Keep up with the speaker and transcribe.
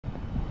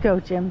Go,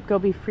 Jim. Go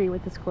be free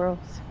with the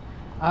squirrels.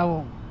 I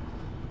won't.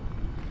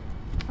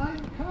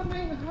 I'm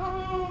coming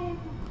home.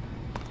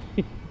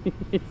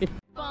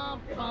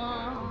 Bum,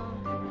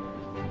 bum.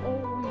 Oh,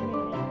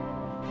 yeah.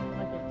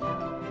 Look at that.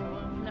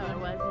 No, it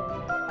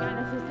wasn't. God,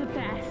 this is the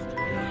best.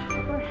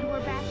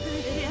 We're back to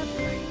the ship.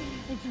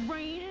 It's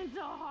raining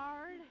so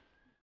hard.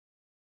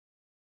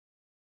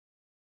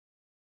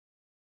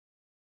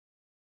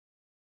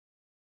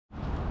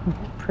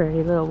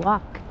 Pretty little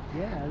walk.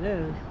 Yeah, it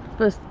is. It's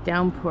supposed to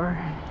downpour.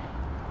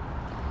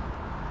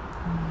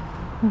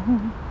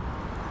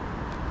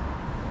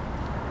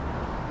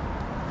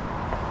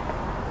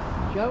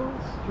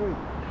 Jones Street.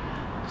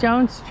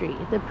 Jones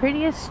Street, the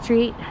prettiest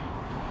street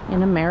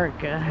in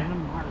America.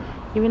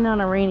 Even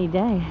on a rainy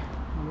day.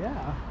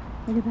 Yeah.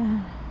 Look at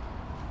that.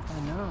 I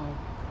know.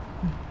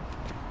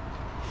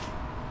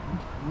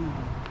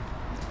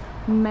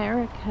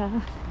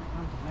 America.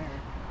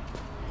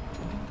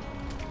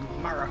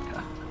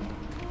 America.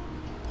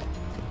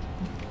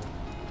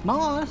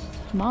 Moss.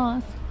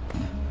 Moss.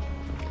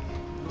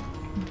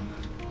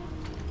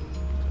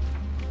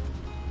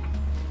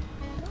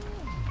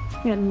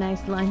 We had a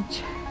nice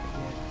lunch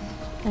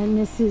at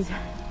Mrs.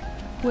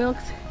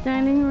 Wilkes'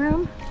 dining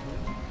room.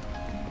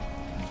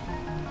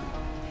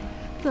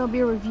 There'll be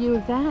a review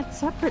of that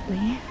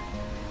separately,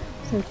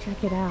 so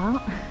check it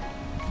out.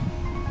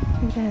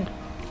 Look at that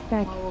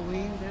back.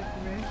 Halloween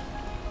decoration.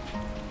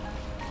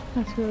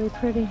 That's really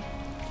pretty.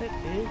 It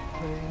is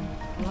pretty.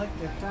 I like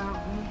the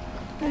fountain.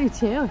 I do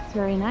too. It's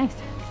very nice.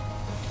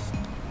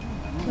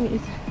 Wait,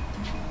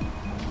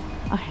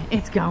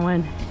 it's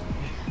going.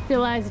 The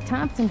Eliza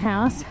Thompson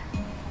house.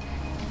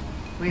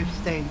 We've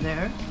stayed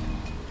there.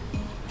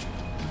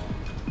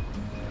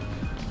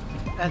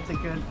 That's a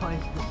good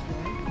place to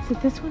stay. Is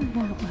it this one or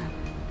that one?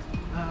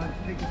 I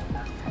think it's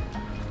that.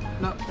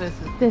 No,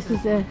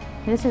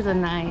 This is a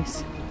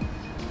nice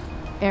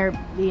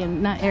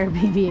Airbnb, not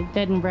Airbnb,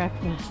 bed and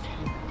breakfast.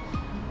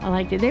 I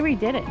liked it. They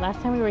redid it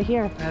last time we were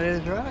here. That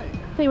is right.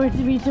 They were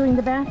redoing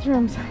the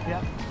bathrooms.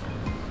 Yep.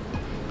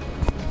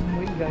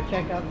 We can go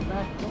check out the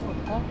back door.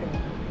 Okay.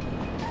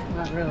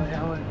 Not really.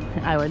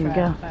 I wouldn't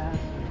go. Fast.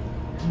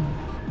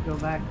 Go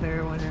back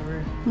there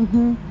whenever.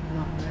 Mm-hmm.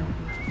 Not there.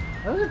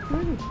 Those are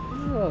pretty.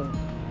 Whoa.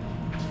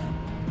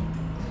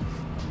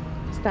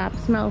 Stop,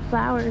 smell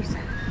flowers.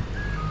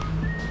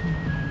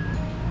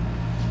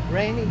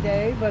 Rainy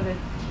day, but it's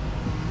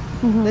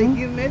Mm-hmm. the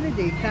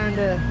humidity kind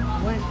of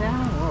went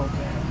down a little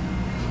bit.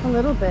 A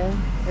little bit.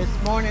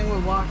 This morning we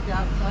walked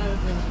outside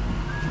of the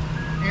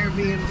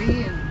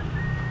Airbnb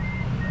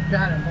and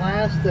got a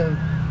blast of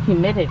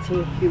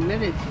Humidity.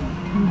 humidity.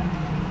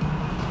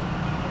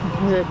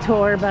 There's a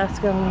tour bus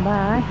going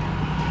by.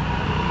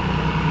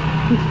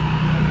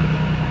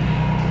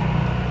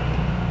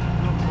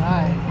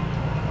 Alright.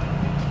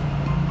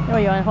 Oh,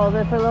 you want to hold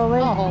it for a little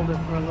bit? I'll hold it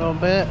for a little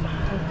bit.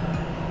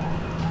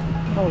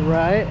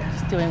 Alright.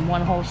 Just doing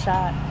one whole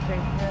shot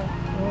straight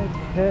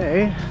through.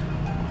 Okay.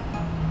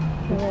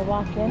 So we're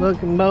walking.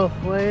 Looking both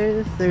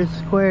ways. There's a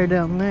square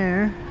down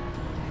there.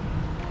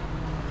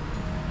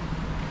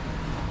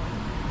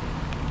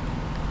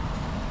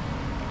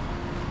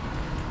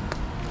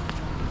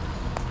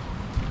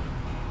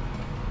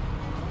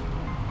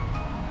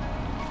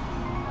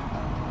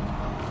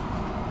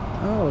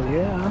 Oh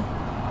yeah.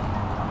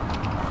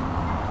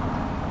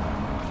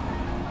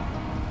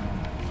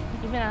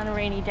 Even on a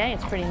rainy day,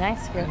 it's pretty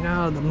nice here.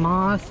 No, the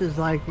moss is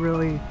like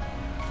really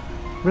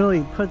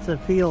puts a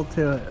feel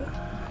to it.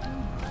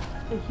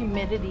 The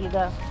humidity,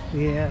 though.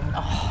 Yeah.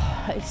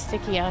 Oh, it's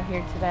sticky out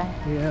here today.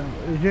 Yeah.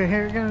 Is your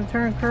hair gonna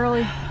turn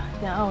curly?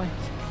 No,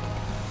 it's...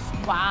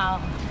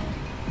 Wow.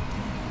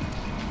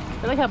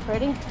 But look how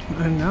pretty.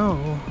 I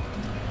know.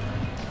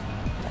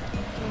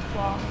 This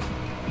wall.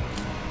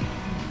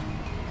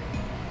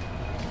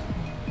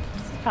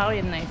 This is probably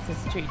the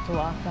nicest street to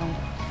walk on.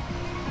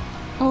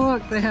 Oh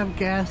look, they have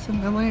gas in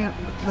the lamp,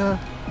 the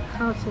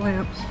house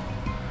lamps.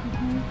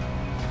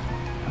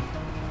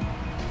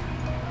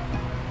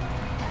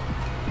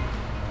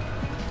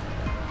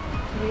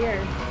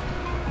 Weird.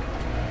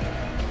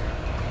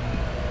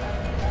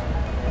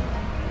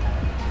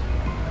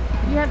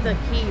 You have the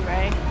key,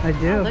 right? I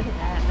do. Oh, look at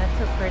that. That's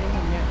so pretty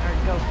when you're our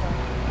GoPro.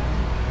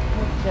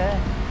 Looks good.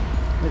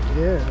 It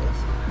is.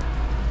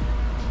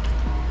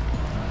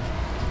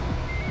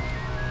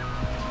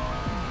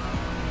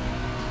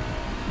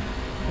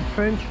 The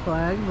French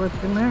flag with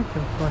the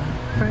American flag.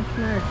 French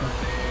American.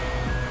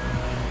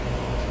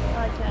 I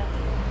like that.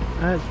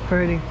 That's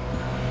pretty.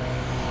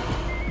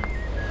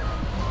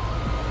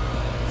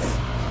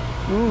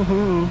 Oh,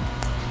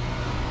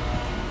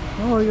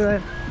 look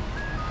at that.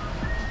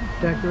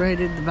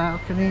 Decorated the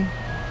balcony.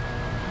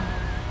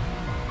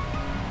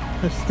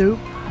 The stoop.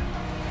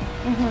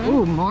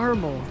 Ooh,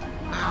 marble.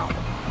 Ow.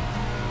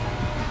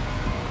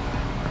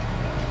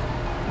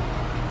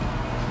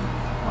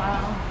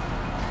 Wow.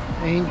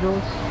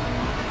 Angels.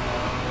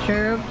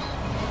 Cherubs.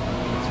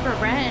 It's for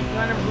rent. You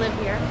want to live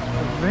here?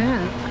 For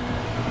rent.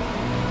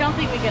 Don't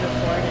think we could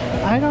afford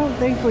it. I don't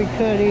think we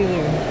could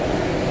either.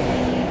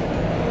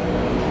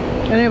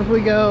 And if we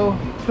go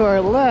to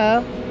our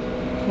left,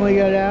 when we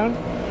go down,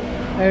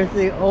 there's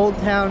the old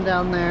town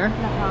down there.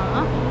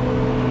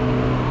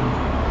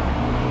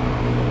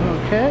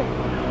 Okay.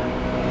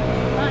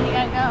 Come on, you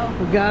gotta go.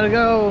 We gotta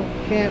go.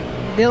 Can't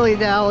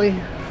dilly-dally.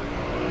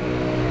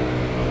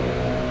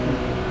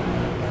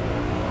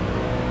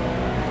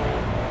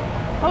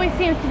 Always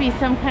seems to be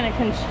some kind of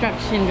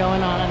construction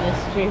going on this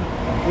street.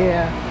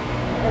 Yeah.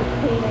 Or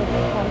cleaning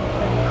or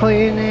something.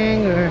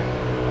 Cleaning or...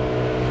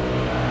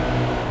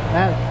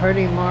 That's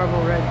pretty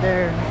marble right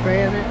there.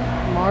 Granite,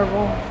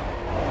 marble.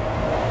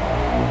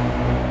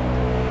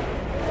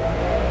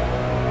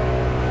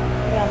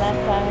 Yeah, that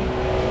side.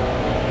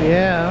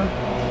 Yeah,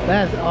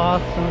 that's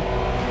awesome.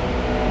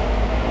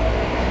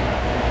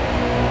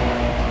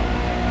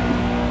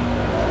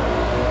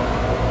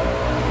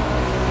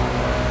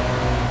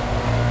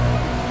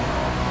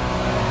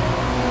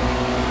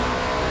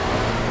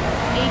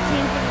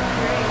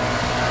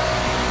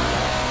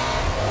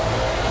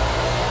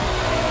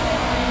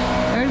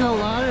 There's a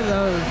lot of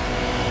those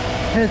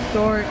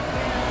historic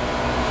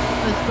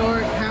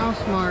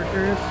house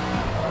markers.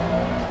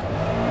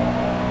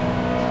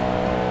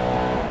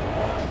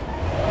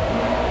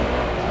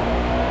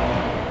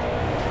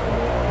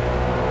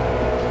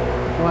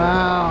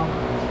 Wow.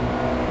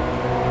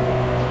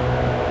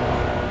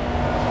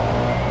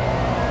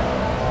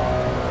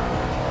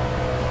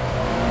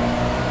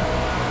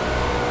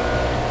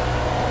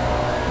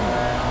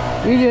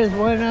 You just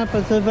went up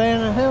a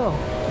Savannah Hill.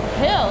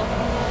 Hill?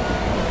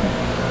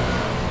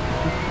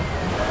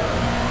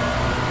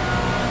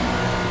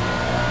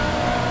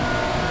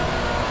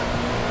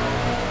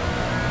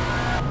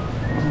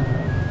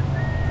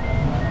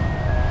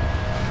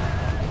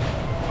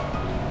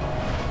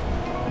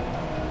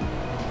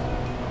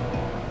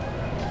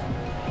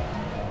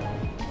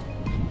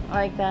 I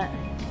like that.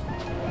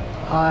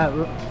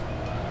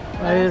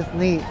 That is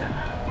neat.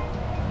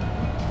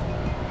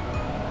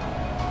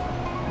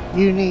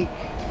 Unique.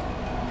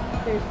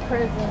 There's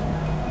prison.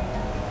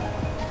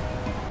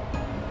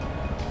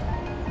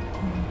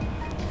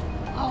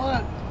 Oh,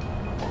 look.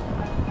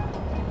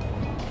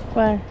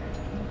 What?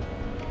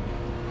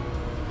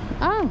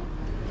 Oh.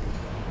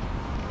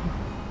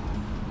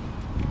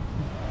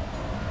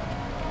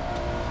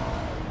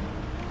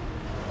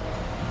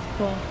 That's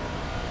cool.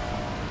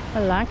 I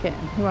like it.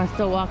 You want to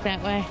still walk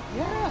that way?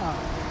 Yeah.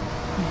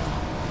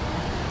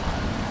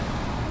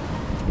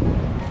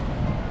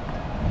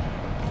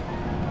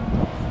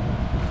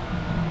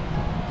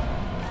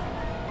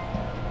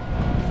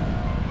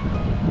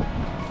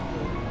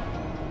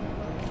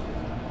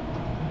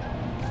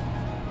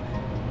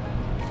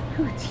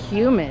 Ooh, it's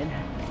humid.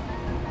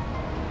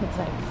 It's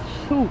like,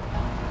 shoot.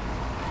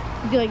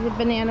 Do you like the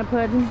banana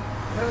pudding?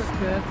 That was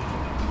good.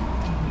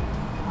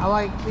 I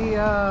like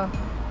the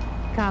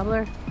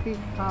Cobbler? peach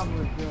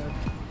cobbler good.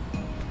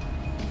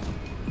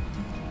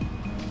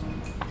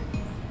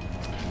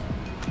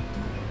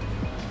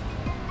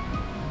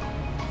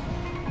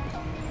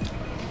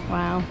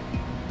 Wow.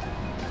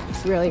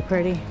 It's really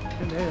pretty.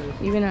 It is.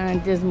 Even on a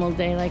dismal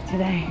day like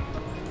today.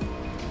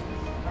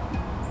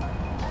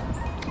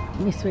 Let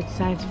me switch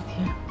sides with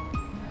you.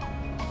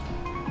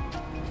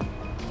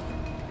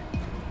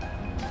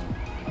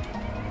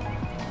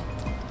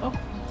 Oh.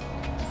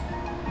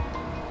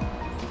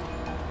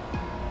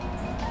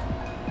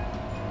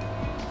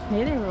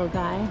 Hey there, little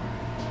guy.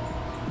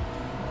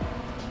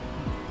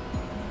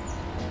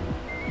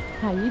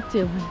 How you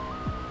doing?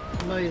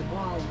 Somebody's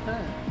wild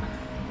pet.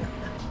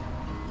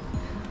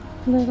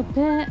 Little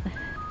bit.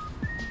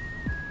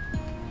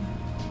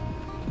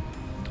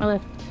 I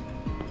left.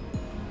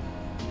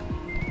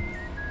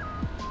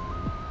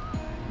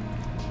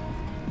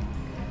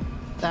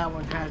 That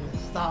one had a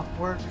stop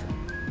work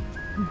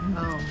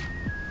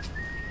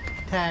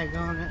tag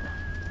on it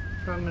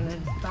from an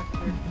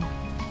inspector.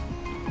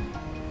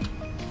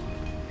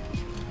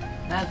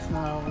 That's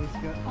not always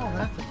good. Oh,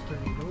 that's a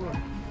pretty door.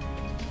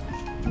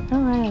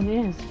 Oh, yeah, it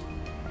is.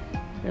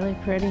 Really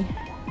pretty.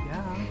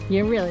 Yeah.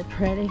 You're really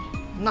pretty.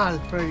 Not as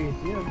pretty as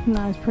you.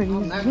 Not as pretty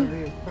I'll as never you.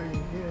 be as pretty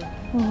as you.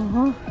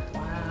 Uh-huh.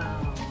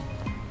 Wow.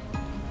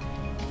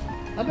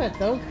 I bet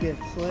those get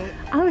slit.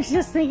 I was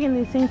just thinking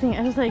the same thing.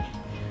 I was like,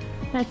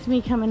 that's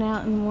me coming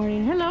out in the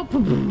morning. Hello.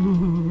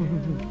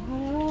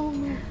 Hello,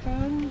 my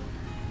friend.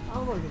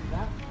 Oh, look at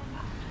that.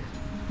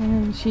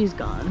 And she's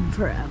gone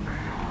forever.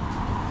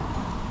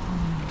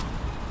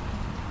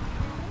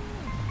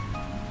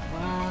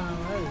 Wow,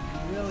 that is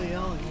really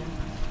elegant.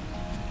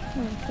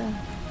 Like that.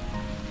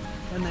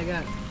 And they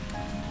got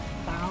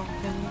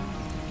fountains.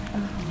 Oh,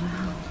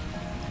 wow.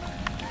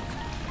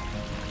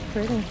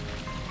 Pretty.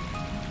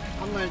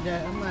 I'm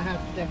gonna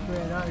have to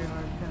decorate our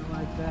yard kind of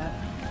like that.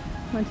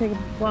 Want to take a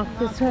walk Knock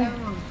this way?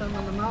 down on some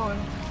of the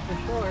mowing, for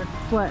sure.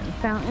 What?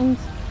 Fountains?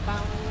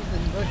 Fountains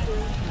and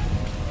bushes.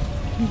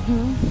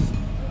 Mm-hmm.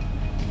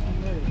 I'm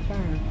ready to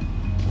turn.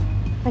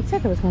 I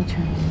said I was going to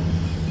turn.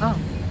 Oh.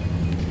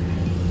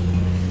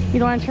 You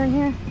don't want to turn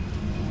here?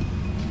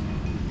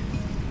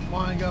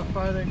 Want to go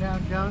farther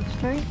down John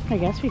Street? I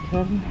guess we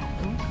could. Okay.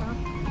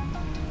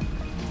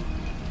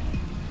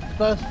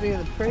 supposed to be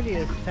the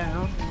prettiest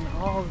town in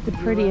all of The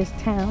prettiest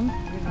town.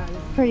 United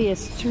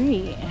Prettiest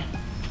street.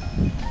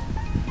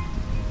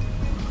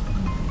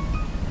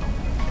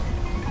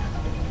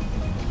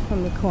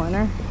 From the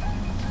corner.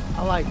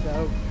 I like the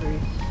oak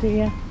trees. Do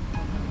you?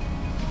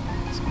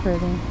 It's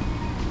pretty.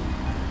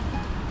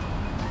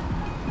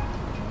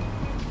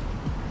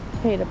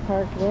 Pay to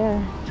park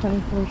there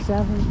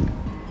 24/7.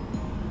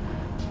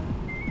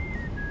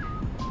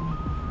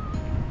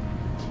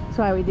 That's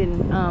why we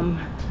didn't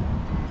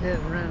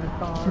Rent a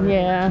car.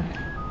 yeah.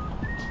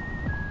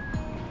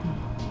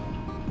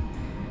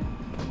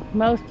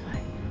 Most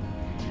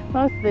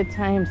of the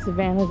time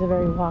Savannah's a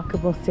very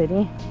walkable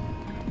city.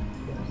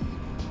 Yes.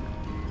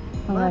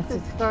 Unless Unless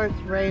it starts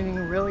raining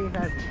really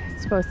heavy.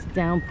 it's supposed to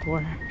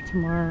downpour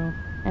tomorrow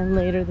and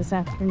later this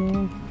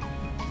afternoon.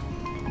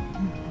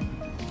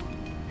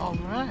 All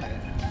right.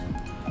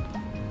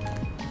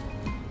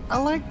 I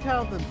liked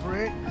how the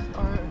bricks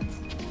are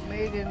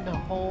made into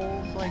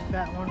holes like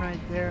that one right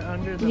there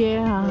under the,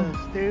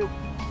 the stoop.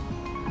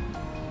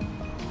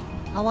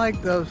 I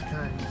like those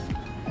kinds.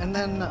 And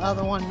then the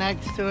other one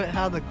next to it,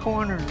 how the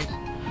corners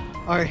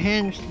are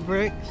hinged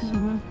bricks.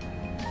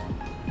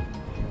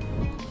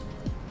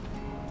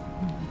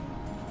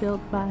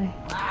 Built by.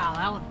 Wow,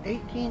 that was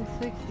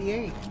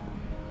 1868.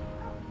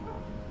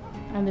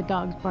 And the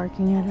dog's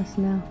barking at us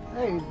now.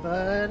 Hey,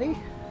 buddy.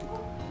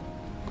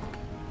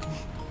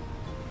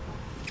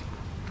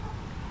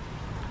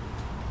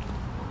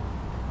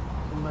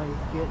 Somebody's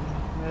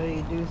getting ready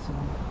to do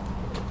some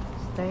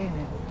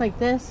staining. Like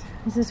this?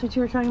 Is this what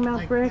you were talking about,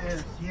 Like bricks?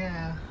 this,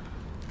 yeah.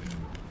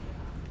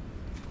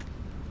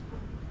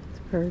 It's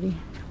pretty.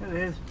 It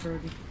is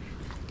pretty.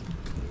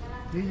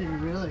 These are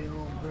really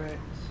old bricks.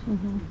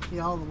 See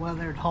all the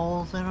weathered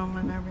holes in them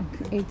and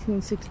everything?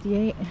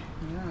 1868.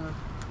 Yeah.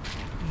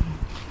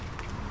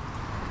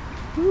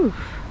 Oof.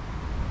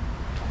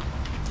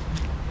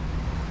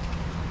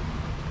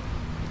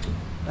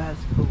 That's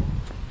cool.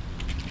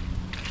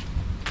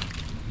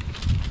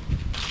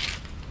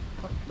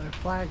 Oh, their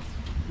flag's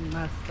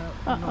messed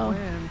up in the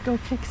wind. Go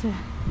fix it.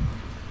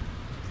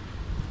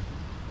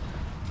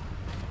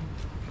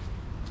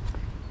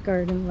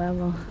 Garden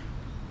level.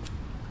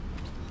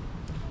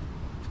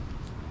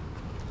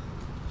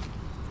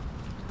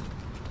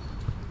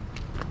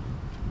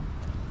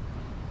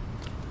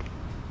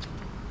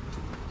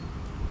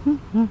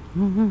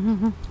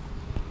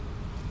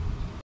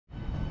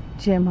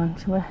 Jim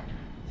onto it.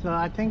 So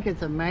I think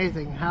it's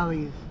amazing how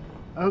these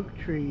oak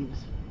trees,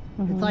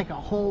 it's like a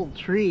whole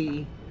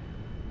tree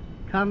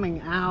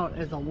coming out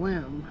as a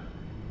limb.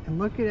 And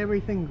look at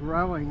everything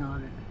growing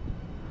on it.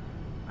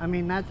 I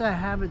mean, that's a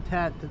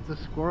habitat that the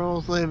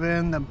squirrels live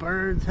in. The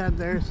birds have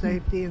their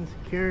safety and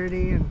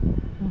security,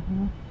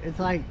 and it's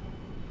like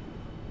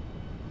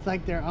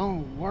their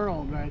own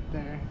world right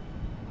there.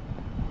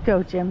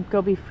 Go, Jim.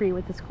 Go be free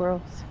with the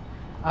squirrels.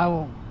 I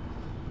won't.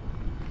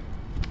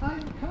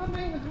 I'm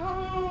coming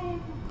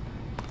home.